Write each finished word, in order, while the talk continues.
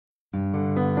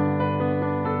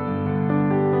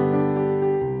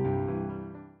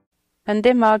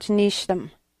Ande maut nishdam.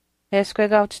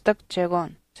 Esquegaut duck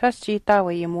jegon. Sas jita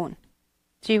wa yimun.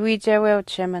 Jiwi jewel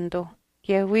chemando.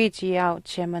 Gewi ji out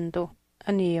chemando.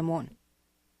 Ani yimun.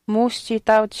 Moos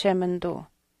jita chemando.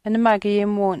 And magi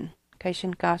yimun.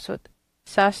 Kaishin kasut.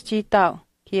 Sas jita.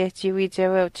 Kie jiwi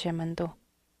jewel chemando.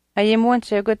 A yimun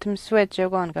jegut mswet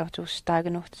jegon gaut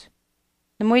ustagnut.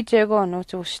 Nemui jegon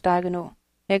ut ustagnu.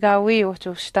 Ega wi ut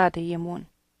ustad yimun.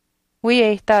 Wi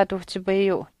eitad ut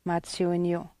bayo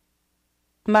matsiwinyo.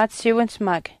 Matsiwins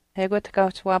mag. Egot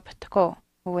gaut wap tko.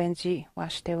 Wenji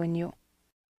washtewinyo.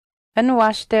 An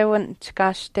washtewin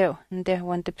tskashtew nde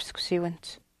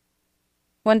wandipskusiwins.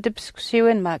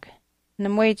 Wandipskusiwin mag.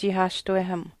 Nemui ji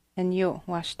hashtueham. En yo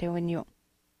washtewinyo.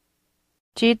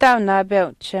 Jitaw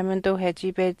nabel chemendo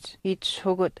hejibed each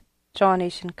hugut. John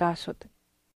ishin kasut.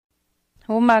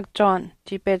 Humag John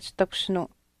jibed stokshnu.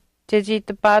 Jeji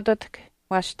tebadotk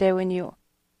washtewinyo.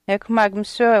 Ek mag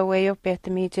msua weyo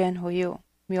betamijen huyo.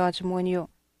 Miojmunyo.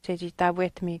 Jeji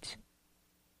tabwetmij.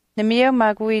 Nemio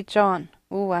mag wi John.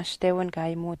 Washtewin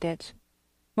gai muded.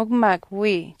 Mugmag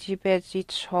wi jibed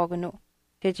each hognu.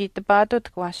 Jeji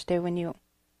tebadotk washtewinyo.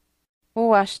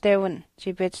 Washtewin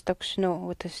jibed stokshnu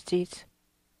utasjit.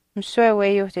 Msua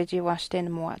weyo jeji washten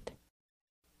muad.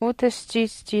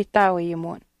 Utasjit jitawi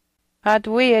yimun. Ad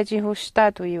wi eji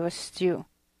hustad wi wastiu.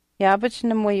 Yabach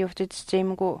namwe uftit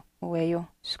jemgo weyo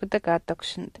skuda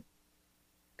gadokshnd.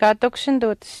 Gadokshnd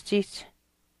utasjit.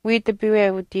 Wi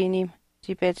debiwe udinim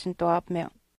jibedsin doabmeo.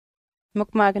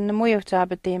 Mukmag namwe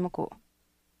uftabademago.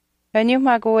 Anyu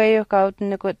mag weyo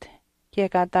gaudnagut. Kie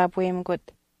gadabwemgut.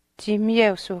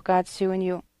 Jimyew suhgad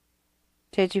siwinyo.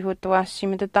 Jeji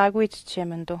hutwasimida dagwit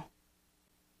chemendo.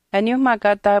 Anyu mag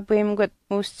gadabwemgut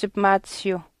ustip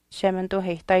matsio. Chemendo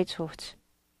heitait huts.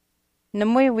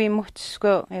 Namui wi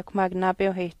muhtsko ek mag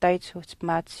nabeo heitait huts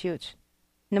matsiuts.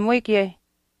 Namui gie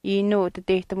inu de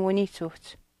dehtamuni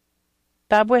huts.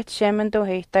 Dabwet chemendo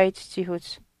heitait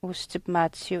huts ustip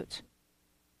matsiuts.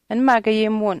 An maga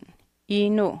yemun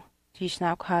inu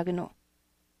jisnauk hagenu.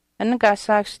 An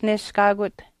gasaks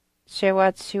neskagut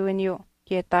shewat siwinyo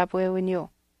gie dabwewinyo.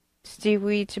 Sti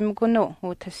wi jimguno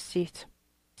utassit.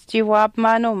 Sti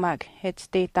wabmano mag het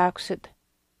de daksit.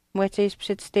 Muetes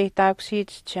psit ste tauksid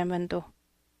chemendo.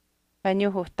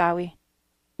 Anyu hotawi.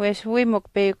 Wes wi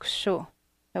mukbeuk so.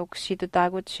 Euksid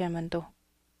dagut chemendo.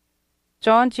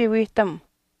 John jiwitam.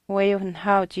 Weyo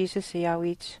hau Jesus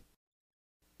yawich.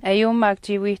 Ayu mag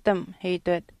jiwitam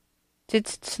heidud.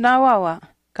 Tits snawawa.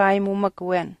 Kai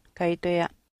mumakwen. Kai doya.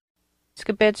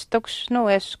 Skibed stoksno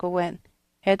eskowen.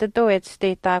 Hedado et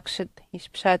ste tauksid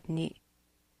ispsad ni.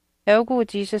 Eugu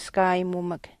Jesus kai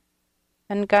mumak.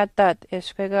 An gadat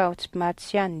esquegaut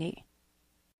matsiani.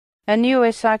 An you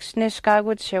esaks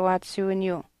neskagut shewat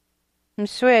siwinyo.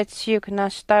 Mswet siuk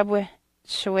nastabwe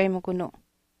shwemuguno.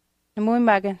 Namui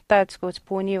magen tatskot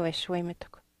punio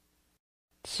eswemetuk.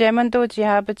 Shemando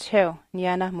jihabit hew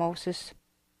niana Moses.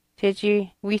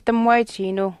 Teji witamwai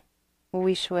chino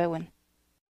uishwewen.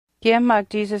 Giem mag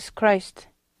Jesus Christ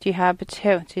jihabit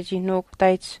hew teji nok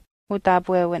daits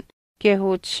udabwewen.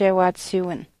 Gehut shewat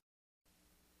siwin.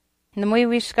 Namui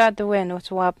wiska duwen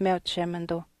ut wab meo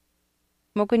chemendo.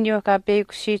 Mugunyo ka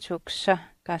beuk shichuk sha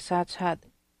ka sachad.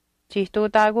 Jihto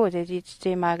dago de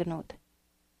jitste magnod.